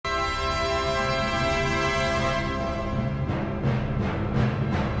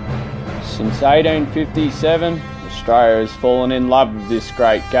Since 1857, Australia has fallen in love with this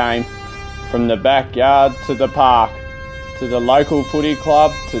great game. From the backyard to the park, to the local footy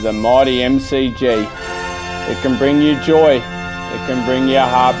club, to the mighty MCG. It can bring you joy, it can bring you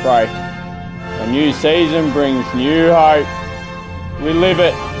heartbreak. A new season brings new hope. We live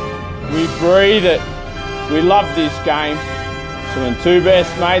it, we breathe it, we love this game. So when two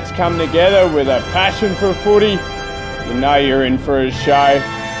best mates come together with a passion for footy, you know you're in for a show.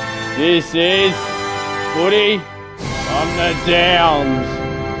 This is Footy on the Downs.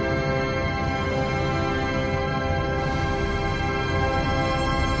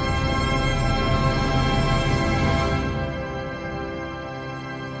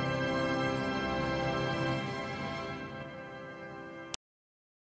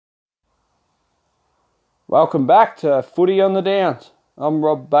 Welcome back to Footy on the Downs. I'm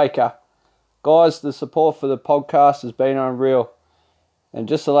Rob Baker. Guys, the support for the podcast has been unreal. And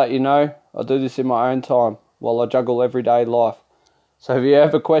just to let you know, I do this in my own time while I juggle everyday life. So if you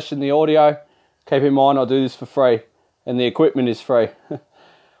ever question the audio, keep in mind I do this for free and the equipment is free.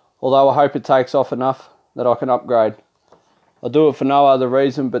 Although I hope it takes off enough that I can upgrade. I do it for no other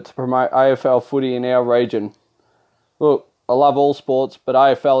reason but to promote AFL footy in our region. Look, I love all sports, but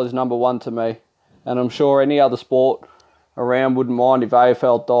AFL is number one to me. And I'm sure any other sport around wouldn't mind if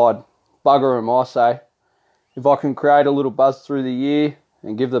AFL died. Bugger 'em, I say. If I can create a little buzz through the year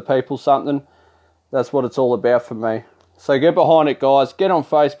and give the people something, that's what it's all about for me. So get behind it, guys. Get on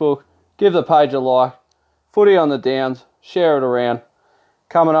Facebook. Give the page a like. Footy on the Downs. Share it around.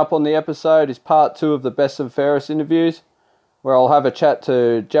 Coming up on the episode is part 2 of the Best and Fairest interviews, where I'll have a chat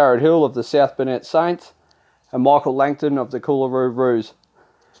to Jared Hill of the South Burnett Saints and Michael Langton of the Coolaroo Roos.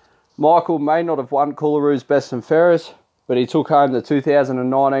 Michael may not have won Coolaroo's Best and Fairest, but he took home the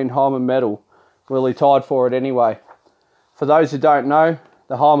 2019 Hyman Medal. Well, he tied for it anyway. For those who don't know,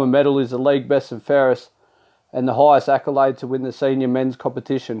 the Hyman Medal is the league best and fairest and the highest accolade to win the senior men's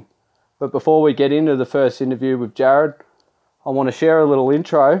competition. But before we get into the first interview with Jared, I want to share a little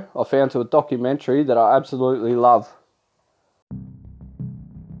intro I found to a documentary that I absolutely love.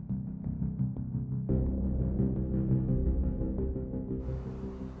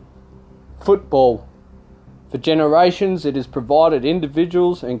 Football. For generations, it has provided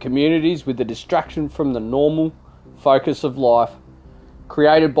individuals and communities with a distraction from the normal focus of life.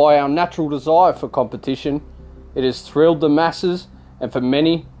 Created by our natural desire for competition, it has thrilled the masses and for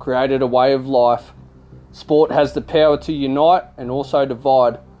many created a way of life. Sport has the power to unite and also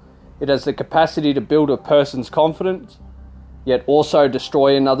divide. It has the capacity to build a person's confidence, yet also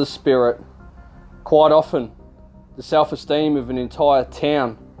destroy another's spirit. Quite often, the self-esteem of an entire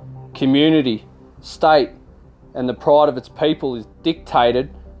town, community, state, and the pride of its people is dictated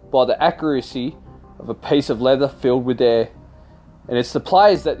by the accuracy of a piece of leather filled with air. And it's the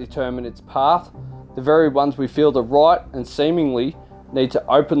players that determine its path, the very ones we feel the right and seemingly need to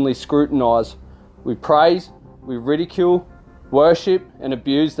openly scrutinise. We praise, we ridicule, worship and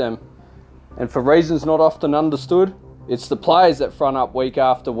abuse them. And for reasons not often understood, it's the players that front up week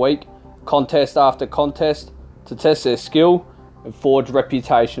after week, contest after contest, to test their skill and forge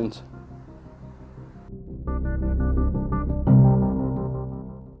reputations.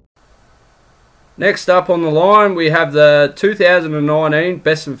 Next up on the line, we have the 2019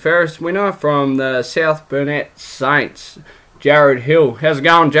 Best and Fairest winner from the South Burnett Saints, Jared Hill. How's it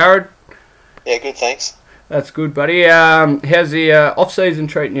going, Jared? Yeah, good, thanks. That's good, buddy. How's the off-season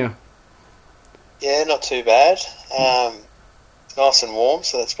treating you? Yeah, not too bad. Nice and warm,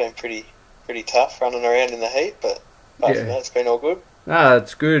 so that's been pretty tough running around in the heat, but apart from that, it's been all good. Ah,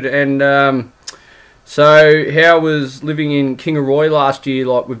 that's good. And so how was living in Kingaroy last year,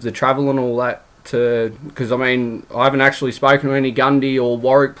 like with the travel and all that? Because I mean, I haven't actually spoken to any Gundy or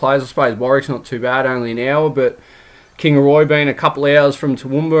Warwick players. I suppose Warwick's not too bad, only an hour, but Kingaroy being a couple of hours from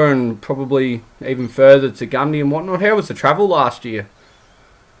Toowoomba and probably even further to Gundy and whatnot. How was the travel last year?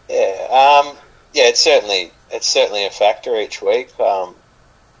 Yeah, it's certainly a factor each week.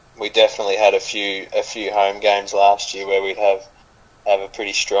 We definitely had a few home games last year where we'd have a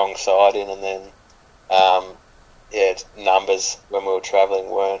pretty strong side in, and then numbers when we were travelling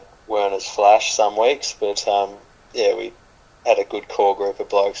weren't as flash some weeks, but we had a good core group of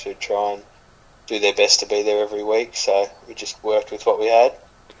blokes who'd try and do their best to be there every week, so we just worked with what we had.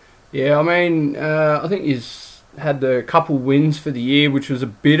 Yeah, I mean, I think you had a couple wins for the year, which was a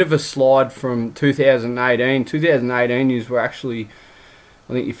bit of a slide from 2018. 2018, you were actually,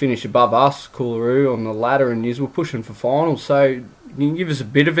 I think you finished above us, Coolaroo, on the ladder, and you were pushing for finals, so can you give us a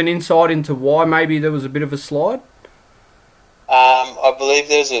bit of an insight into why maybe there was a bit of a slide? I believe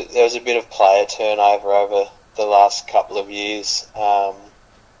there was a bit of player turnover over the last couple of years.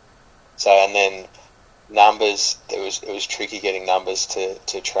 So, and then numbers, it was tricky getting numbers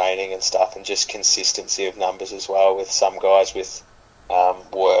to training and stuff, and just consistency of numbers as well, with some guys with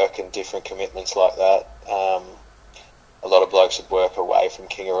work and different commitments like that. A lot of blokes would work away from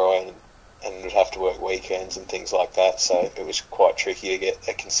Kingaroy and would have to work weekends and things like that, so it was quite tricky to get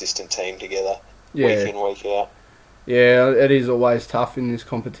a consistent team together week in, week out. Yeah, it is always tough in this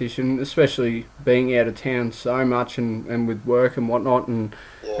competition, especially being out of town so much and with work and whatnot. And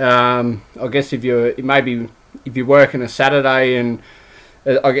I guess if you're working a Saturday, and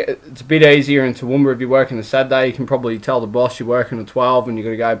it's a bit easier in Toowoomba if you're working a Saturday, you can probably tell the boss you're working a 12 and you've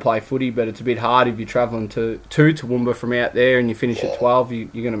got to go play footy. But it's a bit hard if you're travelling to Toowoomba from out there and you finish at 12, you're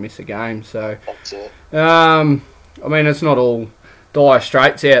going to miss a game. So, that's it. I mean, it's not all dire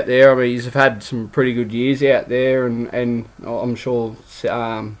straits out there. I mean, you've had some pretty good years out there, and I'm sure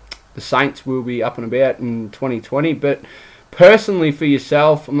the Saints will be up and about in 2020. But personally for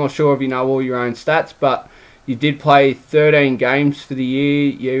yourself, I'm not sure if you know all your own stats, but you did play 13 games for the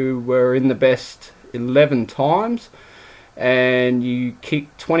year. You were in the best 11 times, and you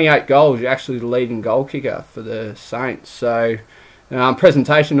kicked 28 goals. You're actually the leading goal kicker for the Saints. So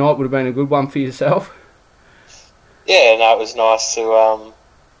presentation night would have been a good one for yourself. Yeah, no, it was nice to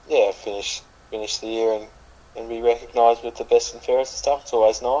finish the year and be recognised with the best and fairest and stuff. It's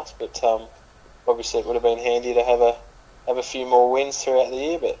always nice, but obviously it would have been handy to have a few more wins throughout the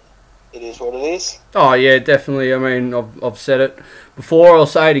year, but it is what it is. Oh yeah, definitely. I mean, I've said it before, I'll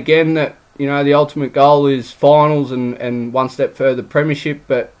say it again, that the ultimate goal is finals and one step further premiership,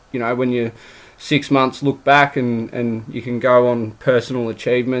 but when you 6 months look back and you can go on personal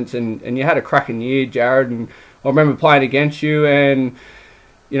achievements, and you had a cracking year, Jared, and I remember playing against you, and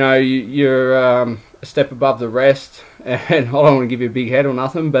you're a step above the rest. And I don't want to give you a big head or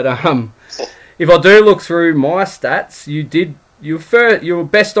nothing, but if I do look through my stats, you were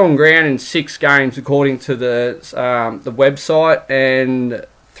best on ground in 6 games according to the website, and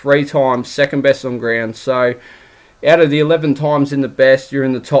 3 times second best on ground. So out of the 11 times in the best, you're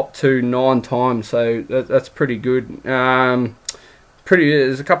in the top 2 9 times. So that's pretty good.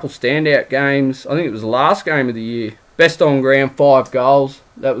 There's a couple standout games. I think it was the last game of the year. Best on ground, 5 goals.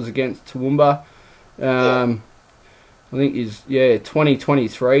 That was against Toowoomba. I think is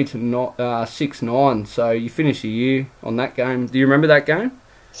 2023 to 6-9. So you finished the year on that game. Do you remember that game?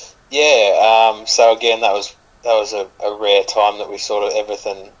 Yeah. So again, that was a rare time that we sort of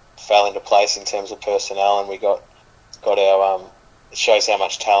everything fell into place in terms of personnel, and we got our. It shows how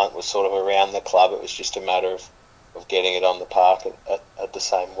much talent was sort of around the club. It was just a matter of getting it on the park at the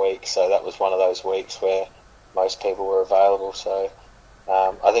same week. So that was one of those weeks where most people were available. So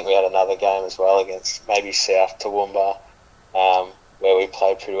I think we had another game as well against maybe South Toowoomba, where we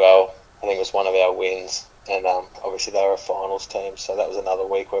played pretty well. I think it was one of our wins, and obviously they were a finals team, so that was another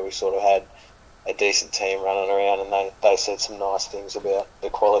week where we sort of had a decent team running around, and they said some nice things about the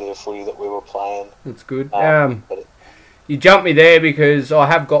quality of footy that we were playing. That's good. You jumped me there because I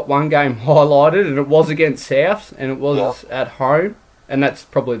have got one game highlighted, and it was against South, and it was at home, and that's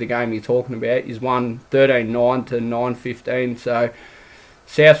probably the game you're talking about. Is won 13-9 to 9-15, so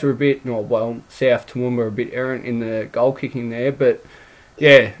South were South Toowoomba were a bit errant in the goal kicking there, but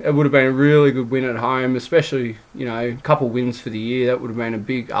yeah, it would have been a really good win at home, especially, a couple wins for the year. That would have been a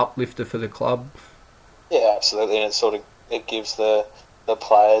big uplifter for the club. Yeah, absolutely, and it gives the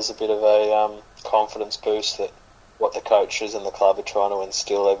players a bit of a confidence boost that what the coaches and the club are trying to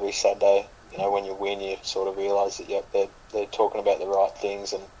instill every Saturday. When you win, you sort of realise that they're talking about the right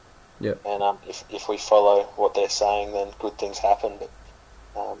things, and if we follow what they're saying, then good things happen. But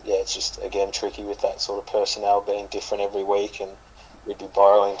it's just again tricky with that sort of personnel being different every week, and we'd be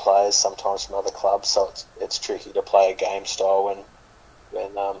borrowing players sometimes from other clubs, so it's tricky to play a game style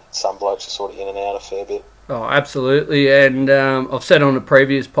when some blokes are sort of in and out a fair bit. Oh, absolutely, and I've said on a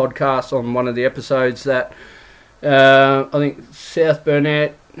previous podcast on one of the episodes that I think South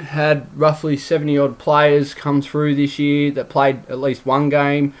Burnett had roughly 70-odd players come through this year that played at least one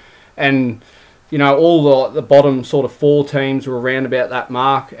game, and all the bottom sort of 4 teams were around about that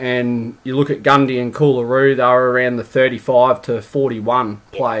mark, and you look at Gundy and Coolaroo, they were around the 35 to 41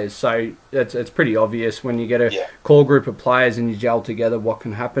 players, so it's pretty obvious when you get a core group of players and you gel together what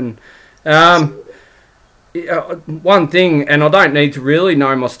can happen. One thing, and I don't need to really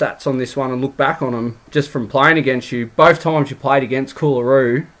know my stats on this one and look back on them, just from playing against you, both times you played against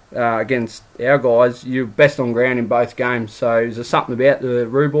Coolaroo, against our guys, you're best on ground in both games. So is there something about the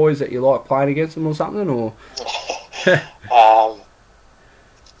Roo boys that you like playing against them or something? Or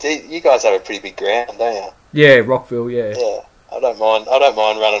you guys have a pretty big ground, don't you? Yeah, Rockville, yeah. Yeah, I don't mind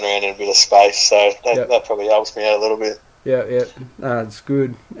running around in a bit of space, so that probably helps me out a little bit. Yeah. That's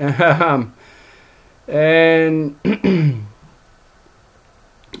good. And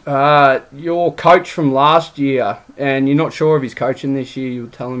your coach from last year, and you're not sure of his coaching this year. You were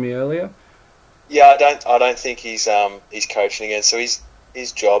telling me earlier. Yeah, I don't think he's coaching again. So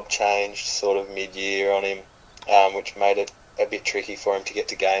his job changed sort of mid-year on him, which made it a bit tricky for him to get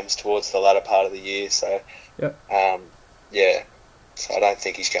to games towards the latter part of the year. So, yeah. So I don't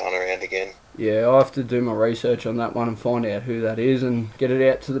think he's going around again. Yeah, I'll have to do my research on that one and find out who that is and get it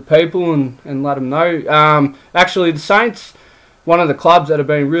out to the people and let them know. Actually, the Saints, one of the clubs that have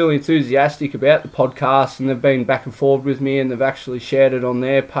been really enthusiastic about the podcast, and they've been back and forth with me, and they've actually shared it on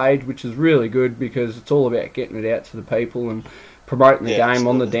their page, which is really good because it's all about getting it out to the people and promoting the game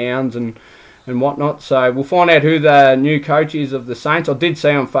absolutely. On the downs and whatnot. So we'll find out who the new coach is of the Saints. I did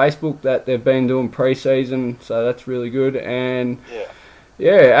see on Facebook that they've been doing pre-season, so that's really good. And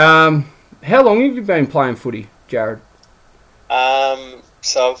how long have you been playing footy, Jared?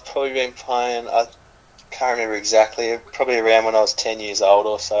 So I've probably been playing, I can't remember exactly, probably around when I was 10 years old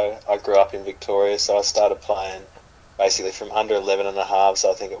or so. I grew up in Victoria, so I started playing basically from under 11 and a halves,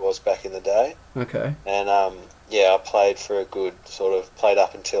 I think it was back in the day. Okay. And I played for a good played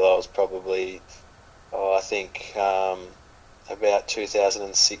up until I was probably, I think about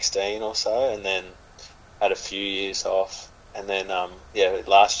 2016 or so, and then had a few years off. And then,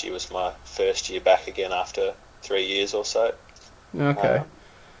 last year was my first year back again after 3 years or so. Okay.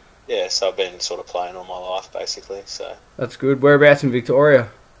 So I've been sort of playing all my life, basically. So that's good. Whereabouts in Victoria?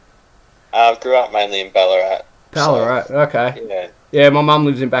 I grew up mainly in Ballarat. Ballarat, okay. Yeah. Yeah, my mum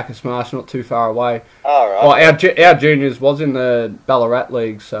lives in Bacchus Marsh, not too far away. Oh, right. Well, our juniors was in the Ballarat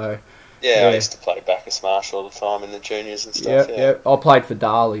League, so... Yeah, I used to play Bacchus Marsh all the time in the juniors and stuff. Yeah. I played for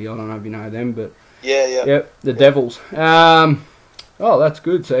Darley. I don't know if you know them, but... Yeah. Yep, the Devils. That's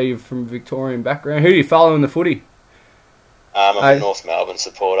good. So you're from Victorian background. Who do you follow in the footy? I'm a North Melbourne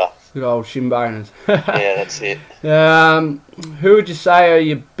supporter. Good old Shinboners. Yeah, that's it. Who would you say are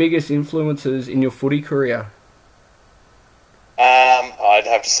your biggest influences in your footy career? I'd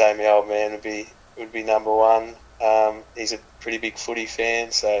have to say my old man would be number one. He's a pretty big footy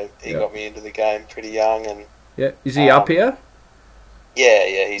fan, so he got me into the game pretty young. And is he up here?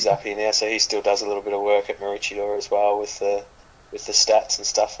 Yeah, he's up here now. So he still does a little bit of work at Maroochydore as well with the stats and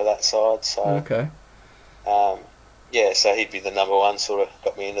stuff for that side. So okay. So he'd be the number one. Sort of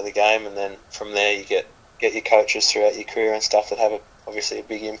got me into the game, and then from there you get your coaches throughout your career and stuff that have obviously a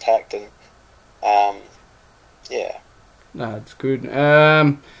big impact. And No, it's good.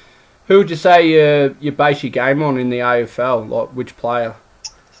 Who would you say you base your game on in the AFL? Like which player?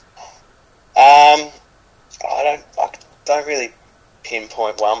 I don't really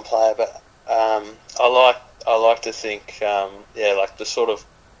pinpoint one player, but I like to think like the sort of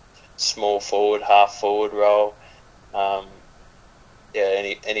small forward, half forward role.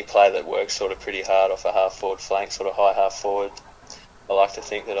 Any player that works sort of pretty hard off a half forward flank, sort of high half forward. I like to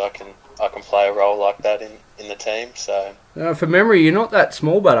think that I can play a role like that in the team. So for memory, you're not that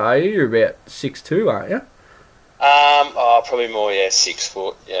small, but are you? You're about 6'2", aren't you? Probably more 6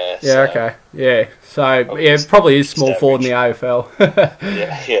 foot. Yeah. Yeah. So okay. Yeah. So it probably is small forward in the AFL.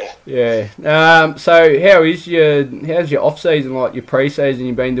 Yeah. So how's your off season, like your pre-season?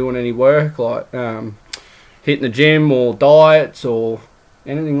 You been doing any work like hitting the gym or diets or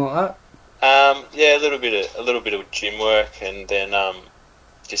anything like that? A little bit of gym work, and then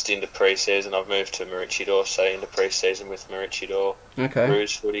just into pre-season. I've moved to Maroochydore, so into pre-season with Maroochydore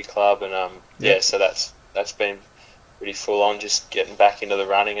Rouge Footy Club, and so that's been pretty full on, just getting back into the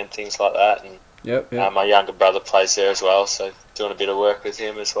running and things like that. And my younger brother plays there as well, so doing a bit of work with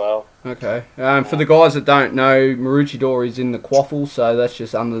him as well. Okay. For the guys that don't know, Maroochydore is in the Quaffle, so that's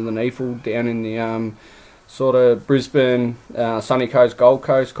just under the Neefle, down in the sort of Brisbane, Sunny Coast, Gold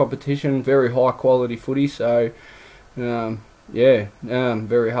Coast competition. Very high quality footy, so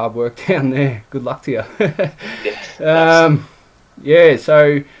very hard work down there. Good luck to you.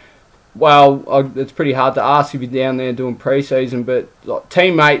 So it's pretty hard to ask if you're down there doing pre-season, but like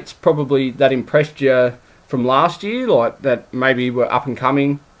teammates probably that impressed you from last year, like that maybe were up and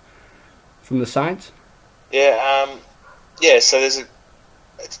coming from the Saints.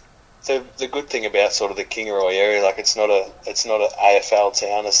 So the good thing about sort of the Kingaroy area, like it's not a AFL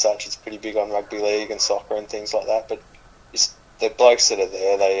town as such. It's pretty big on rugby league and soccer and things like that. But the blokes that are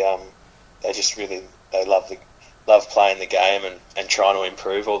there, they just really love playing the game and trying to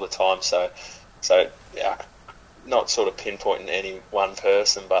improve all the time. So not sort of pinpointing any one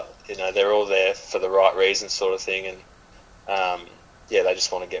person, but they're all there for the right reasons, sort of thing. And they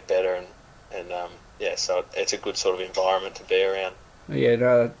just want to get better and so it's a good sort of environment to be around.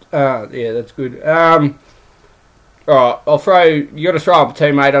 That's good. All All right, I'll throw. You got to throw up a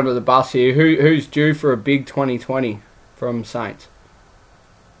teammate under the bus here. Who's due for a big 2020 from Saints?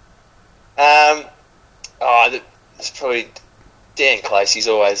 It's probably Dan Clace. He's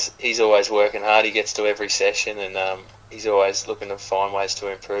always working hard. He gets to every session, and he's always looking to find ways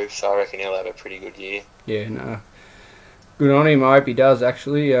to improve. So I reckon he'll have a pretty good year. Yeah, no. Good on him. I hope he does,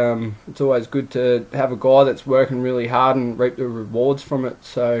 actually. It's always good to have a guy that's working really hard and reap the rewards from it.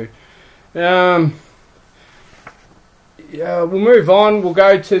 So, yeah, we'll move on. We'll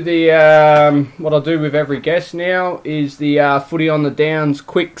go to the what I'll do with every guest now is the Footy on the Downs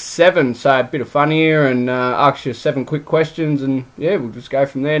quick 7. So a bit of fun here and ask you 7 quick questions, and yeah, we'll just go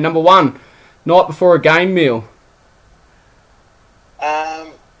from there. Number 1, night before a game meal.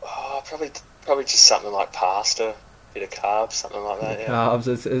 Probably just something like pasta, bit of carbs, something like that. Yeah. Carbs.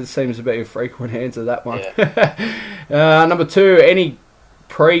 It seems to be a frequent answer, that one. Yeah. Number 2, any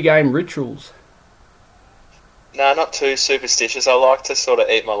pre-game rituals. No, not too superstitious. I like to sort of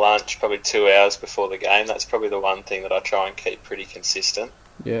eat my lunch probably 2 hours before the game. That's probably the one thing that I try and keep pretty consistent.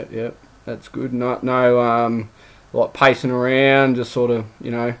 Yeah, that's good. No, like pacing around, just sort of,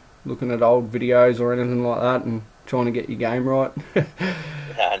 looking at old videos or anything like that and trying to get your game right.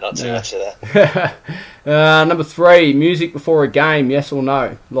 No, not too much of that. Number 3, music before a game, yes or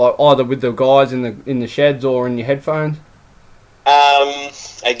no? Like either with the guys in the sheds or in your headphones?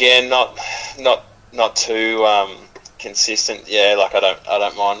 Again, not too consistent. Yeah, like I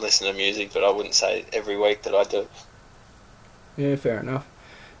don't mind listening to music, but I wouldn't say every week that I do. Yeah, fair enough.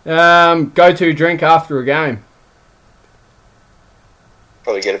 Go-to drink after a game?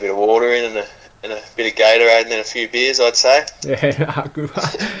 Probably get a bit of water in and a bit of Gatorade and then a few beers, I'd say. Yeah, good one.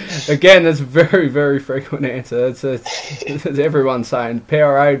 Again, that's a very, very frequent answer. That's everyone's saying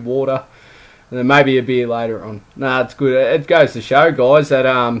Powerade, water, and then maybe a beer later on. Nah, it's good. It goes to show, guys,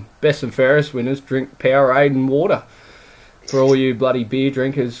 that best and fairest winners drink Powerade and water. For all you bloody beer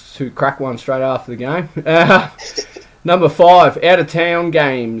drinkers who crack one straight after the game. Number 5, out-of-town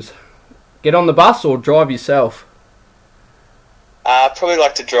games. Get on the bus or drive yourself? Probably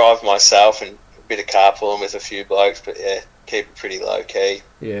like to drive myself and a bit of carpooling with a few blokes, but yeah, keep it pretty low-key.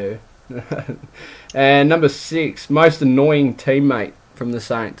 Yeah. And number 6, most annoying teammate from the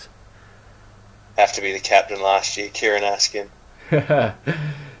Saints? Have to be the captain last year, Kieran Askin. Bit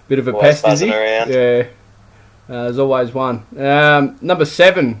of a always pest, is he? Around. Yeah. There's always one. Number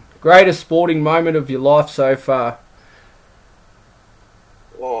 7, greatest sporting moment of your life so far?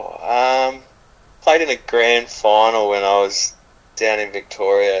 Played in a grand final when I was down in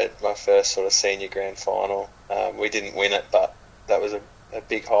Victoria, my first sort of senior grand final. We didn't win it, but that was a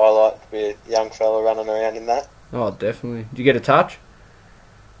big highlight to be a young fella running around in that. Oh, definitely. Did you get a touch?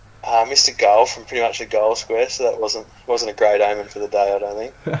 Missed a goal from pretty much a goal square, so that wasn't a great omen for the day, I don't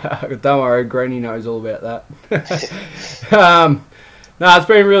think. Don't worry, Greeny knows all about that. No, it's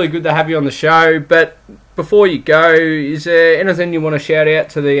been really good to have you on the show, but before you go, is there anything you want to shout out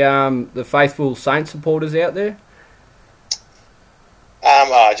to the faithful Saints supporters out there?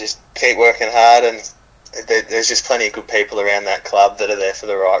 Just keep working hard, and there's just plenty of good people around that club that are there for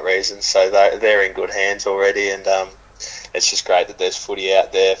the right reasons, so they're in good hands already, and it's just great that there's footy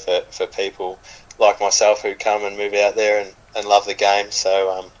out there for people like myself who come and move out there and love the game,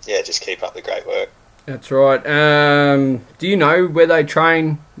 so just keep up the great work. That's right. Do you know where they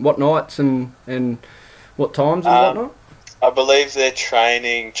train, what nights and what times and whatnot? I believe they're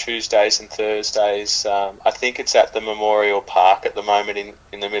training Tuesdays and Thursdays. I think it's at the Memorial Park at the moment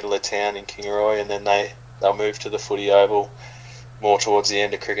in the middle of town in Kingaroy, and then they'll move to the Footy Oval more towards the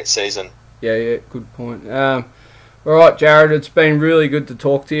end of cricket season. Yeah, good point. All right, Jared, it's been really good to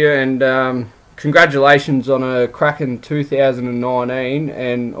talk to you, and congratulations on a cracking 2019,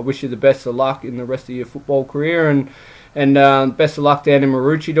 and I wish you the best of luck in the rest of your football career, and best of luck down in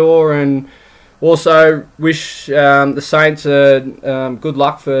Maroochydore, and also wish the Saints good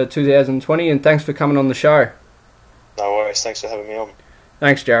luck for 2020, and thanks for coming on the show. No worries, thanks for having me on.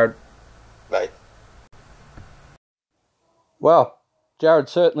 Thanks, Jared. Bye. Well, Jared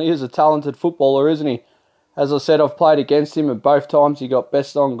certainly is a talented footballer, isn't he? As I said, I've played against him, and both times he got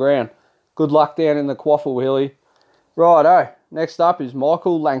best on ground. Good luck down in the quaffle, Hilly. Righto, next up is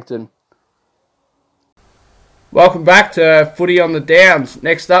Michael Langton. Welcome back to Footy on the Downs.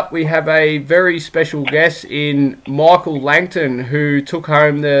 Next up, we have a very special guest in Michael Langton, who took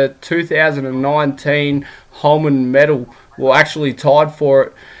home the 2019 Holman Medal. Well, actually tied for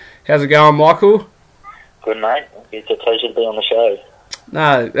it. How's it going, Michael? Good, mate. It's a pleasure to be on the show.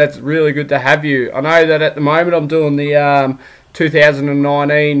 No, that's really good to have you. I know that at the moment I'm doing the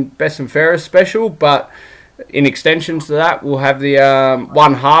 2019 Best and Fairest special, but in extensions to that, we'll have the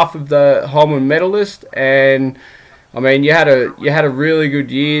one half of the Holman medalist, and I mean, you had a really good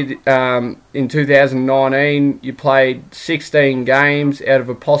year in 2019. You played 16 games out of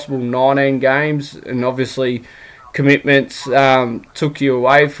a possible 19 games, and obviously commitments took you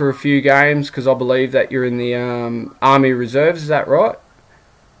away for a few games because I believe that you're in the Army Reserves. Is that right?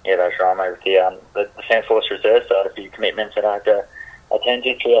 Yeah, that's right, mate. With the Defence Force Reserve, so I had a few commitments that I had to attend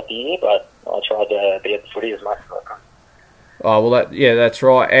to throughout the year, but I tried to be at the footy as much as I could. Oh, well, that's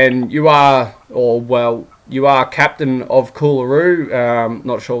right. And you are captain of Coolaroo.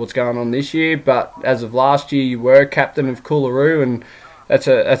 Not sure what's going on this year, but as of last year, you were captain of Coolaroo, and that's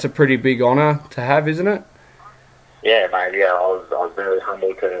a pretty big honour to have, isn't it? Yeah, mate. Yeah, I was very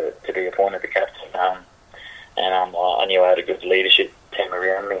humbled to be appointed the captain, and I knew I had a good leadership team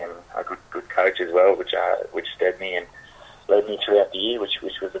around me and a good coach as well, which steadied me and led me throughout the year, which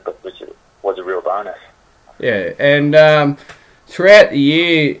was a real bonus. Yeah, and throughout the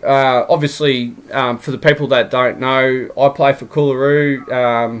year, obviously, for the people that don't know, I play for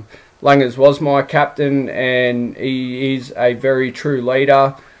Coolaroo. Langers was my captain, and he is a very true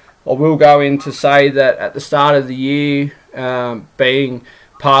leader. I will go in to say that at the start of the year, being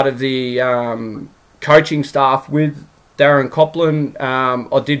part of the coaching staff with Darren Copland,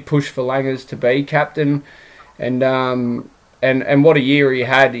 I did push for Langers to be captain, and what a year he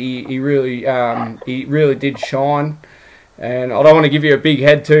had. He really did shine. And I don't want to give you a big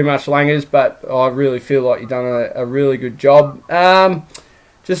head too much, Langers, but I really feel like you've done a really good job.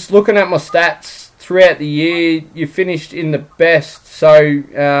 Just looking at my stats throughout the year, you finished in the best. So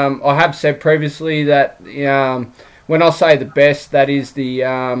I have said previously that when I say the best, that is the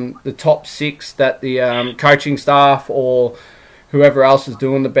top 6 that the coaching staff or whoever else is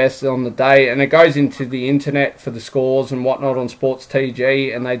doing the best on the day, and it goes into the internet for the scores and whatnot on Sports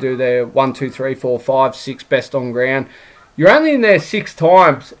TG, and they do their 1, 2, 3, 4, 5, 6 best on ground. You're only in there 6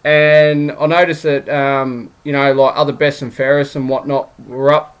 times, and I noticed that like other best and fairest and whatnot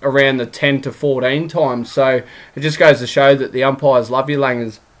were up around the 10 to 14 times. So it just goes to show that the umpires love you,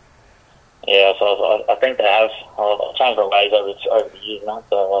 Langers. Yeah, so I think they have. I've changed my ways over the years now.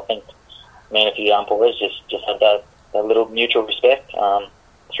 So I think me and a few umpires just have that little mutual respect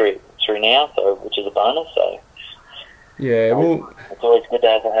through now, so which is a bonus. So yeah, well, it's always good to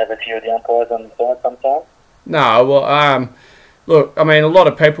have a few of the umpires on the side sometimes. No, well, look, I mean, a lot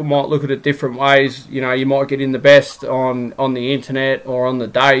of people might look at it different ways. You know, you might get in the best on the internet or on the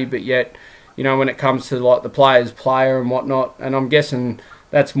day, but yet, when it comes to like the player's player and whatnot, and I'm guessing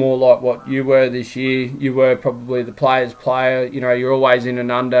that's more like what you were this year. You were probably the player's player. You're always in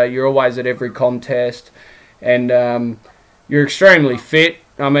and under. You're always at every contest, and you're extremely fit.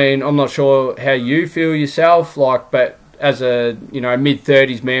 I mean, I'm not sure how you feel yourself, but as a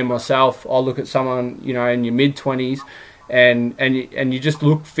mid-30s man myself, I look at someone in your mid-20s, and you just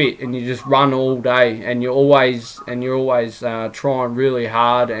look fit, and you just run all day, and you're always trying really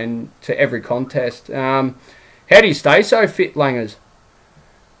hard and to every contest. How do you stay so fit, Langers?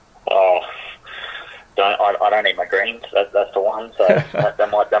 Oh, I don't eat my greens. That's the one. So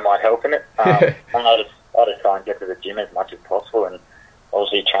that might help in it. I just try and get to the gym as much as possible, and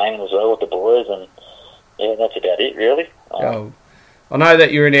obviously training as well with the boys and. Yeah, that's about it, really. I know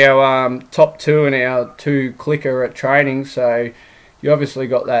that you're in our top 2 and our 2 clicker at training, so you obviously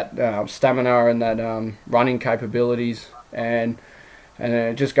got that stamina and that running capabilities, and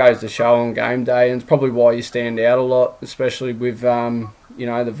it just goes to show on game day, and it's probably why you stand out a lot, especially with the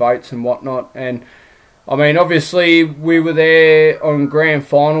votes and whatnot. And I mean, obviously we were there on grand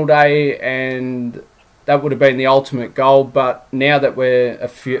final day, and that would have been the ultimate goal. But now that we're a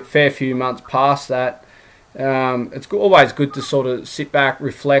fair few months past that. It's always good to sort of sit back,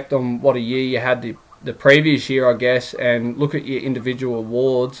 reflect on what a year you had the previous year, I guess, and look at your individual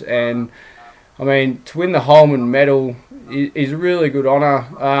awards. And I mean, to win the Holman medal is a really good honour.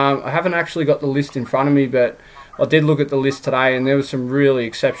 I haven't actually got the list in front of me, but I did look at the list today, and there were some really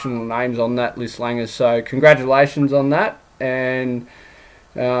exceptional names on that list, Langers. So congratulations on that, and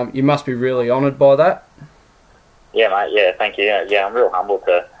you must be really honoured by that. Yeah, mate. Yeah, thank you. Yeah, I'm real humbled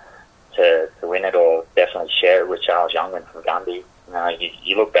to win it, or definitely share it with Charles Youngman from Gundy.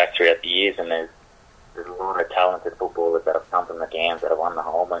 You look back throughout the years, and there's a lot of talented footballers that have come from the Gams that have won the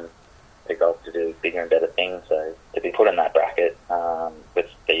Holman to go to do bigger and better things. So to be put in that bracket with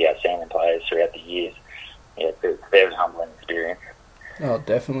the outstanding players throughout the years, it's a very humbling experience. Oh,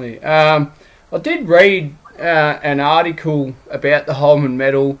 definitely. I did read an article about the Holman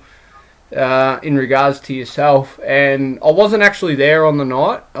medal in regards to yourself, and I wasn't actually there on the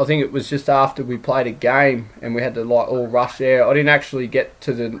night. I think it was just after we played a game and we had to all rush there. I didn't actually get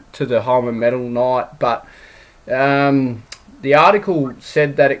to the Holman medal night, but the article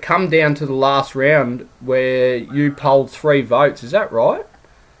said that it come down to the last round where you polled 3 votes. Is that right?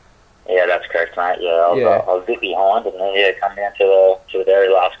 Yeah, that's correct, mate. Yeah, I was a bit behind, and then it come down to the very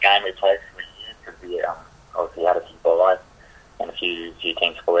last game we played because we obviously had a few buys and a few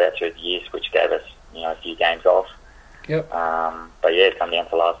teams fall out through the years, which gave us a few games off. Yep. But yeah, it come down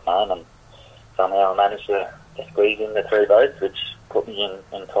to last game, and somehow I managed to squeeze in the 3 votes, which put me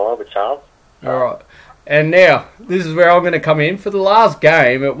in tie with Charles. All right. And now, this is where I'm going to come in. For the last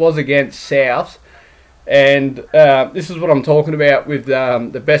game, it was against Souths. And this is what I'm talking about with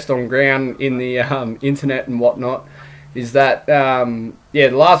the best on ground in the internet and whatnot, is that, the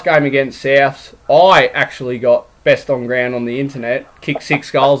last game against Souths, I actually got best on ground on the internet, kicked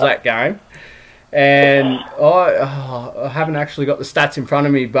 6 goals that game. And I haven't actually got the stats in front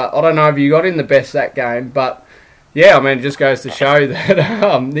of me, but I don't know if you got in the best that game, but yeah, I mean, it just goes to show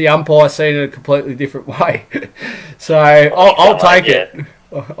that the umpire seen it a completely different way. So I'll take it.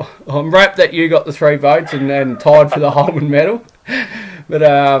 I'm wrapped that you got the 3 votes and then tied for the Holman medal. But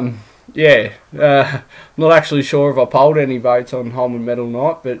I'm not actually sure if I polled any votes on Holman medal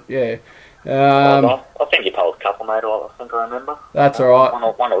night, but yeah. I think you polled a couple, mate. I think I remember. That's all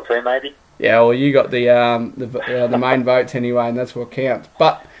right. One or two, maybe. Yeah, well, you got the main votes anyway, and that's what counts.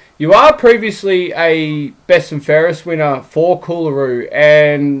 But you are previously a Best and Fairest winner for Coolaroo,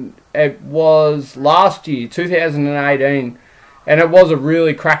 and it was last year, 2018, and it was a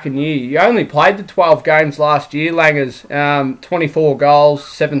really cracking year. You only played the 12 games last year, Langers, 24 goals,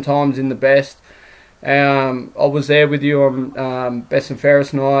 7 times in the best. I was there with you on Best and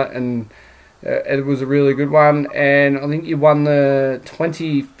Fairest night, and it was a really good one. And I think you won the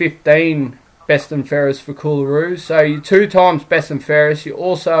 2015 Best and Fairest for Coolaroo. So you're 2 times Best and Fairest. You're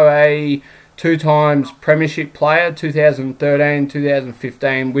also a 2 times Premiership player, 2013,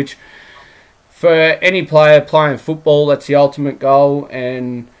 2015, which for any player playing football, that's the ultimate goal.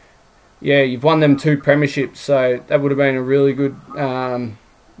 And yeah, you've won them 2 premierships, so that would have been a really good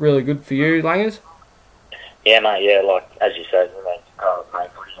for you, Langers. Yeah, mate. Yeah, like as you said, playing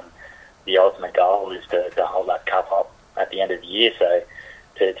footy, and the ultimate goal is to hold that cup up at the end of the year. So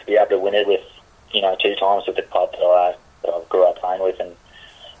to be able to win it with 2 times with the club that I grew up playing with and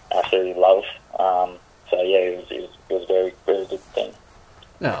absolutely love. So yeah, it was a very, very good thing.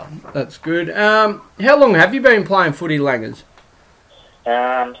 Oh, that's good. How long have you been playing footy, Langers?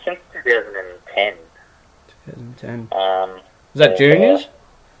 Since 2010. 2010. Was that juniors?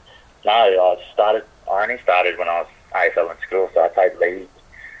 No, I only started when I was AFL in school, so I played league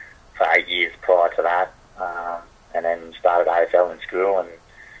for 8 years prior to that, and then started AFL in school, and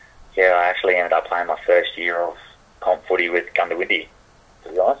yeah, I actually ended up playing my first year of comp footy with Gundawindi, to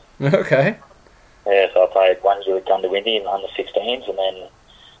be honest. Okay. Yeah, so I played 1 year with Gundawindi in under 16s, and then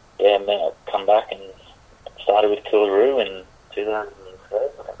come back and started with Coolaroo in 2003, I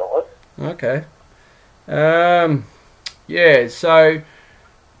think it was. Okay. Yeah, so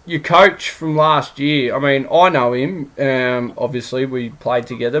your coach from last year, I mean, I know him, obviously we played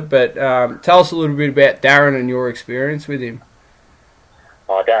together, but tell us a little bit about Darren and your experience with him.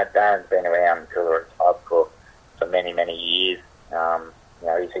 Oh, Darren's been around Coolaroo Club for many, many years.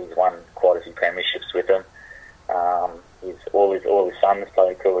 He's won quite a few premierships with them. All his sons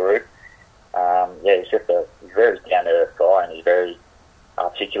play Coolaroo. He's very down to earth guy, and he's very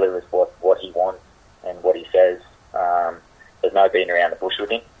articulate with what he wants and what he says. There's no beating around the bush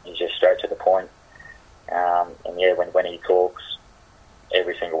with him. He's just straight to the point. When he talks,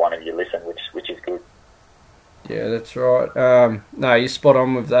 every single one of you listen, which is good. Yeah, that's right. No, you're spot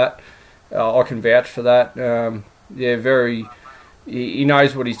on with that. I can vouch for that. He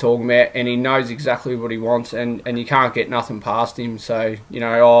knows what he's talking about, and he knows exactly what he wants, and you can't get nothing past him. So,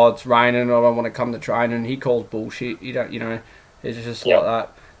 it's raining, I don't want to come to training. He calls bullshit. You don't, it's just like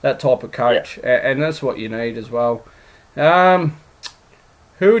that type of coach, and that's what you need as well.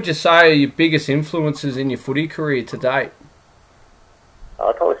 Who would you say are your biggest influences in your footy career to date?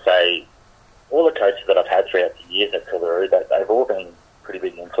 I'd probably say all the coaches that I've had throughout the years at Coolaroo, they've all been pretty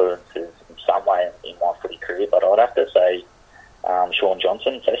big influences in some way in my footy career, but I'd have to say Sean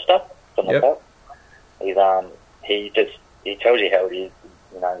Johnson, Festa, from the top. He tells you how it is.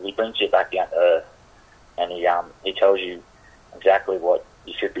 He brings you back down to earth, and he tells you exactly what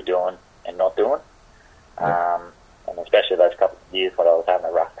you should be doing and not doing. And especially those couple of years when I was having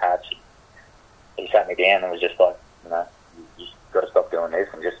a rough patch, he sat me down and was just like, you've got to stop doing this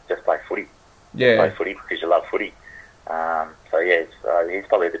and just play footy. Yeah. Play footy because you love footy. He's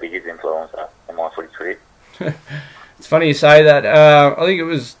probably the biggest influencer in my footy career. It's funny you say that. I think it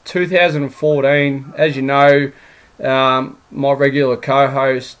was 2014. As you know, my regular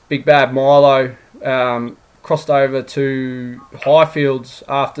co-host, Big Bad Milo, crossed over to Highfields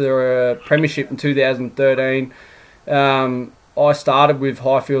after a premiership in 2013. I started with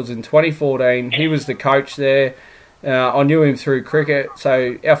Highfields in 2014. He was the coach there. I knew him through cricket.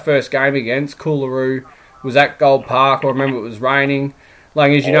 So our first game against Coolaroo was at Gold Park. I remember it was raining.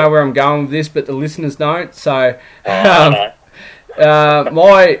 Langers, you know where I'm going with this, but the listeners don't. So my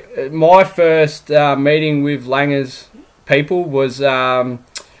first meeting with Langers people was, I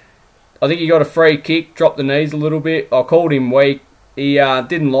think he got a free kick, dropped the knees a little bit. I called him weak. He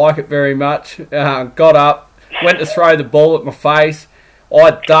didn't like it very much. Got up, went to throw the ball at my face.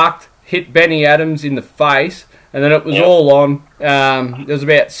 I ducked, hit Benny Adams in the face, and then it was all on. There was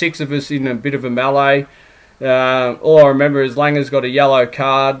about 6 of us in a bit of a melee. All I remember is Langers got a yellow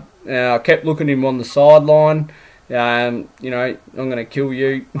card. I kept looking at him on the sideline. I'm going to kill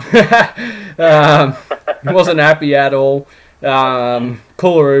you. He wasn't happy at all.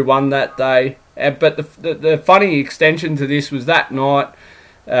 Coolaroo won that day. But the funny extension to this was that night,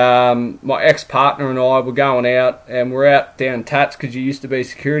 my ex-partner and I were going out, and we're out down Tats because you used to be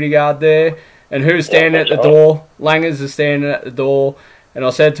security guard there. And who's standing at the door? Langers is standing at the door. And I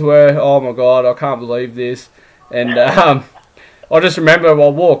said to her, "Oh my God, I can't believe this." And I just remember I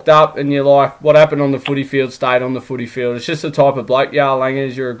walked up and you're like, what happened on the footy field stayed on the footy field. It's just the type of bloke, yeah,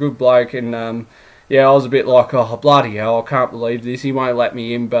 Langers, you're a good bloke. And I was a bit like, oh, bloody hell, I can't believe this. He won't let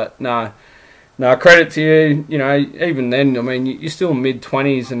me in. But no, credit to you. You know, even then, I mean, you're still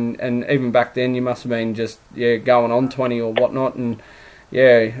mid-20s and even back then you must have been just, going on 20 or whatnot. And,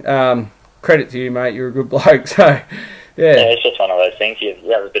 credit to you, mate. You're a good bloke. So, yeah, it's just one of those things. You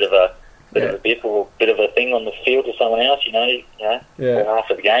have a bit of a bit or a bit of a thing on the field to someone else,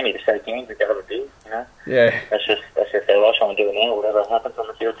 after the game you just shake hands and go have a beer, That's just how I try and do it now, whatever happens on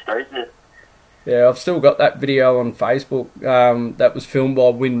the field stays there. Yeah, I've still got that video on Facebook that was filmed by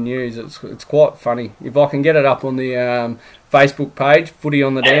Win News. It's quite funny. If I can get it up on the Facebook page, Footy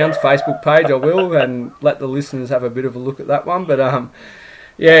on the Downs Facebook page, I will, and let the listeners have a bit of a look at that one. But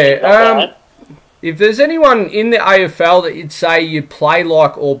if there's anyone in the AFL that you'd say you play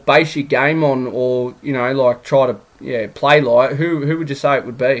like or base your game on, or like try to play like, who would you say it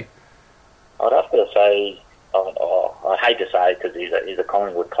would be? I'd have to say, I hate to say because he's a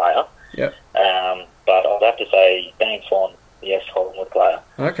Collingwood player. Yep. But I'd have to say Dan Swan, yes, Collingwood player.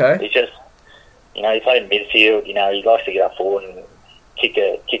 Okay. He's just, he played in midfield. He likes to get up forward and kick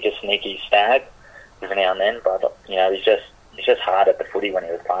a sneaky snag every now and then. But he's just hard at the footy when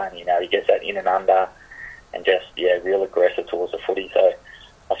he was playing. He gets that in and under, and just real aggressive towards the footy. So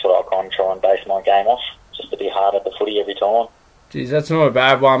that's what I kind of try and base my game off, just to be hard at the footy every time. Geez, that's not a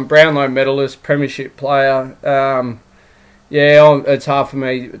bad one. Brownlow medalist, premiership player. It's hard for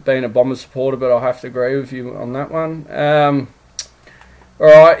me being a Bomber supporter, but I'll have to agree with you on that one. All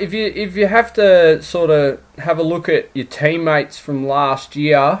right, if you have to sort of have a look at your teammates from last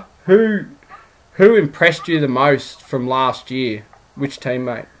year, who impressed you the most from last year? Which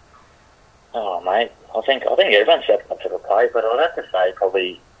teammate? Oh, mate, I think everyone stepped up to the plate, but I'd have to say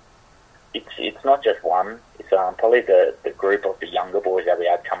probably it's not just one. It's probably the group of the younger boys that we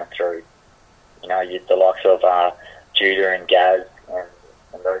had coming through. The likes of Judah and Gaz and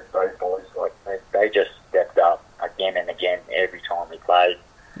those boys, like they just stepped up again and again every time we played.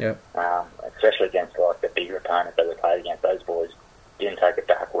 Yeah. Especially against like the bigger opponents that we played against. Those boys didn't take a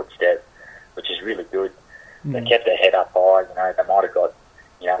backward step, which is really good. They kept their head up high. They might have got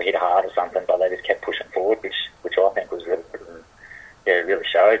hit hard or something, but they just kept pushing forward, which I think was really good. And, it really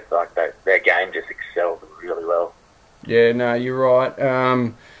showed. Like their game just excelled really well. Yeah, no, you're right.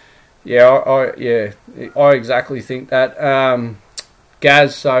 I exactly think that.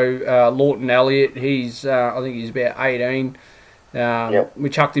 Gaz, so Lawton Elliott, I think he's about 18. We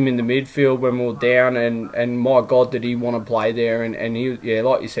chucked him in the midfield when we were down, and my God, did he want to play there? And he,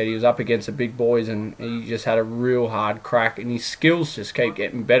 like you said, he was up against the big boys, and he just had a real hard crack, and his skills just keep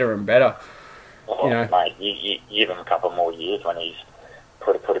getting better and better. Mate, you give him a couple more years when he's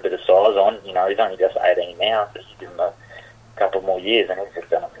put a bit of size on. He's only just 18 now, so you give him a couple more years, and he's just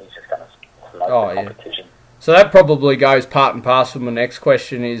going to smoke the competition. So that probably goes part and parcel. My next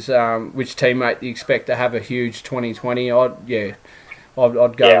question is, which teammate do you expect to have a huge 2020? I'd go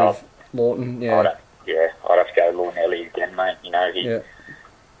with Lawton. I'd have to go Lawton Elliott again, mate. He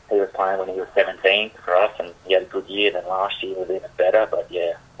was playing when he was 17 for us, and he had a good year. Then last year was even better. But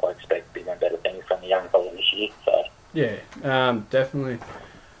I expect even better things from the young fellow this year. So definitely.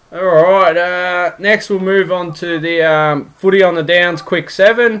 All right. Next, we'll move on to the Footy on the Downs Quick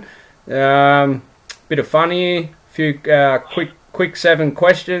 7. Bit of fun here. A few quick 7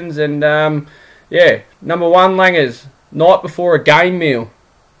 questions, and number 1, Langers. Night before a game meal.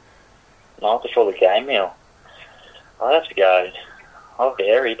 Night before the game meal. I'll have to go. I'll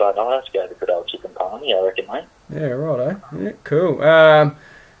vary, but I'll have to go to the good old chicken palmy, I reckon, mate. Yeah, righto. Yeah, cool.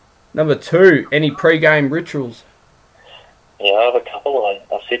 Number 2, any pre-game rituals? Yeah, I have a couple. I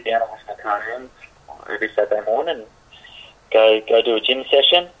sit down and watch my cartoons every Saturday morning, go do a gym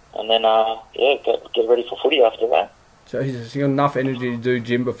session, and then get ready for footy after that. Jesus, you got enough energy to do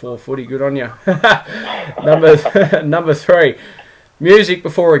gym before footy. Good on you. Number 3, music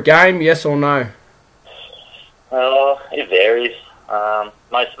before a game, yes or no? It varies.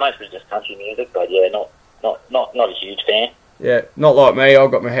 Mostly just country music, but yeah, not a huge fan. Yeah, not like me.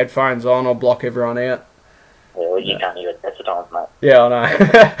 I've got my headphones on. I'll block everyone out. Yeah, well, you can't hear it. That's the times, mate. Yeah, I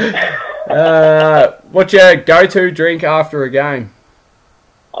know. What's your go-to drink after a game?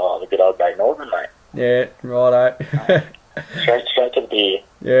 Oh, the good old Great Northern, mate. Yeah, righto. Straight to the beer.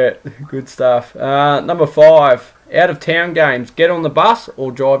 Yeah, good stuff. Number 5, out-of-town games. Get on the bus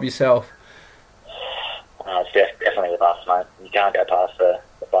or drive yourself? It's definitely the bus, mate. You can't go past the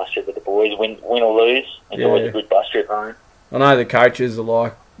bus trip with the boys. Win or lose, it's always a good bus trip home. I know the coaches are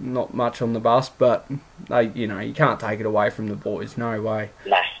like not much on the bus, but they, you can't take it away from the boys. No way.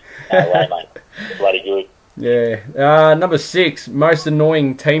 Nah, no way, mate. It's bloody good. Yeah. Number 6, most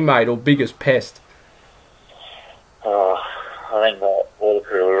annoying teammate or biggest pest. I think that all the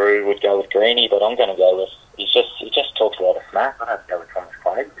Koolaroo would go with Greenie, but I'm going to go with he just talks a lot of smack. I'd have to go with Thomas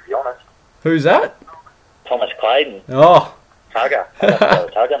Clayton, to be honest. Who's that? Thomas Clayton. Oh. Tugger. I'd have to go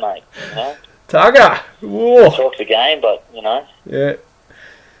with Tugger, mate. Tugger. Whoa. He talks the game, but Yeah.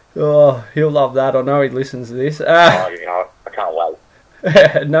 Oh, he'll love that. I know he listens to this. I can't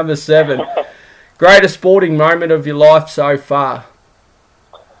wait. Number 7. Greatest sporting moment of your life so far?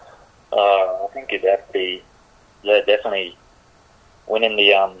 I think it'd have to be, definitely winning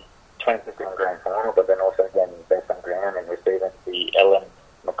the 2015 Grand Final, but then also getting Best on Ground and receiving the Ellen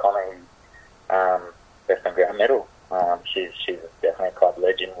McConaughey Best on Ground medal. She's definitely a club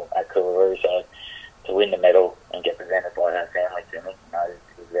legend at Koolaroo, so to win the medal and get presented by her family to me, it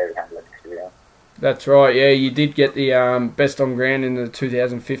was a very humbling experience. That's right, yeah, you did get the Best on Ground in the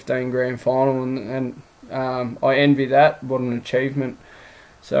 2015 Grand Final, and I envy that. What an achievement.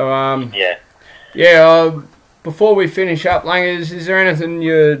 So, before we finish up, Langers, is there anything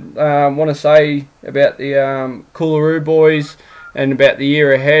you want to say about the Koolaroo boys and about the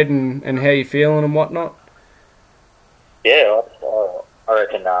year ahead and how you're feeling and whatnot? Yeah, I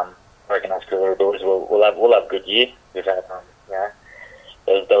reckon us Koolaroo boys will have a good year. We've had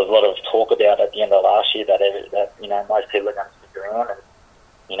there was a lot of talk about at the end of last year that most people are going to stick around,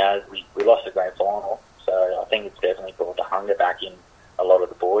 and we lost the grand final, so I think it's definitely brought the hunger back in a lot of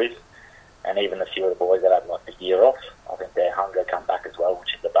the boys, and even a few of the boys that had like the year off. I think their hunger come back as well,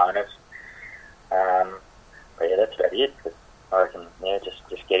 which is a bonus. But yeah, that's about it. But I reckon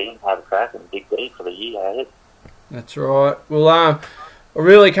just get in, have a crack, and dig deep for the year ahead. That's right. Well, I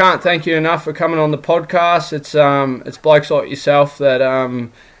really can't thank you enough for coming on the podcast. It's blokes like yourself that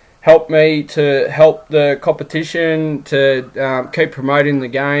help me to help the competition, to keep promoting the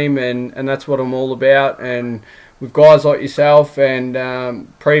game, and that's what I'm all about. And with guys like yourself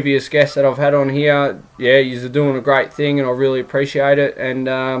and previous guests that I've had on here, yeah, you're doing a great thing, and I really appreciate it.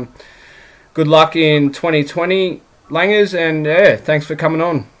 And good luck in 2020, Langers, and yeah, thanks for coming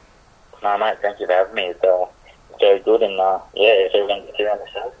on. No, mate, thank you for having me. It's very good, and if everyone gets around the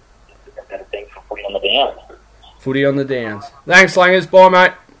show, it's a better thing for Footy on the Downs. Footy on the Downs. Thanks, Langers. Bye,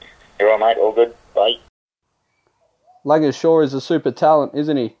 mate. You're all right, mate. All good. Bye. Langers sure is a super talent,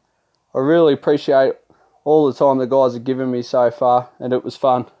 isn't he? I really appreciate all the time the guys have given me so far, and it was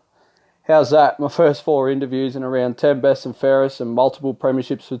fun. How's that? My first 4 interviews and around 10 best and fairest and multiple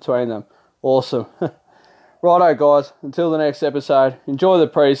premierships between them. Awesome. Righto, guys. Until the next episode, enjoy the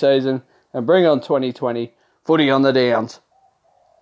pre-season and bring on 2020. Footy on the Downs.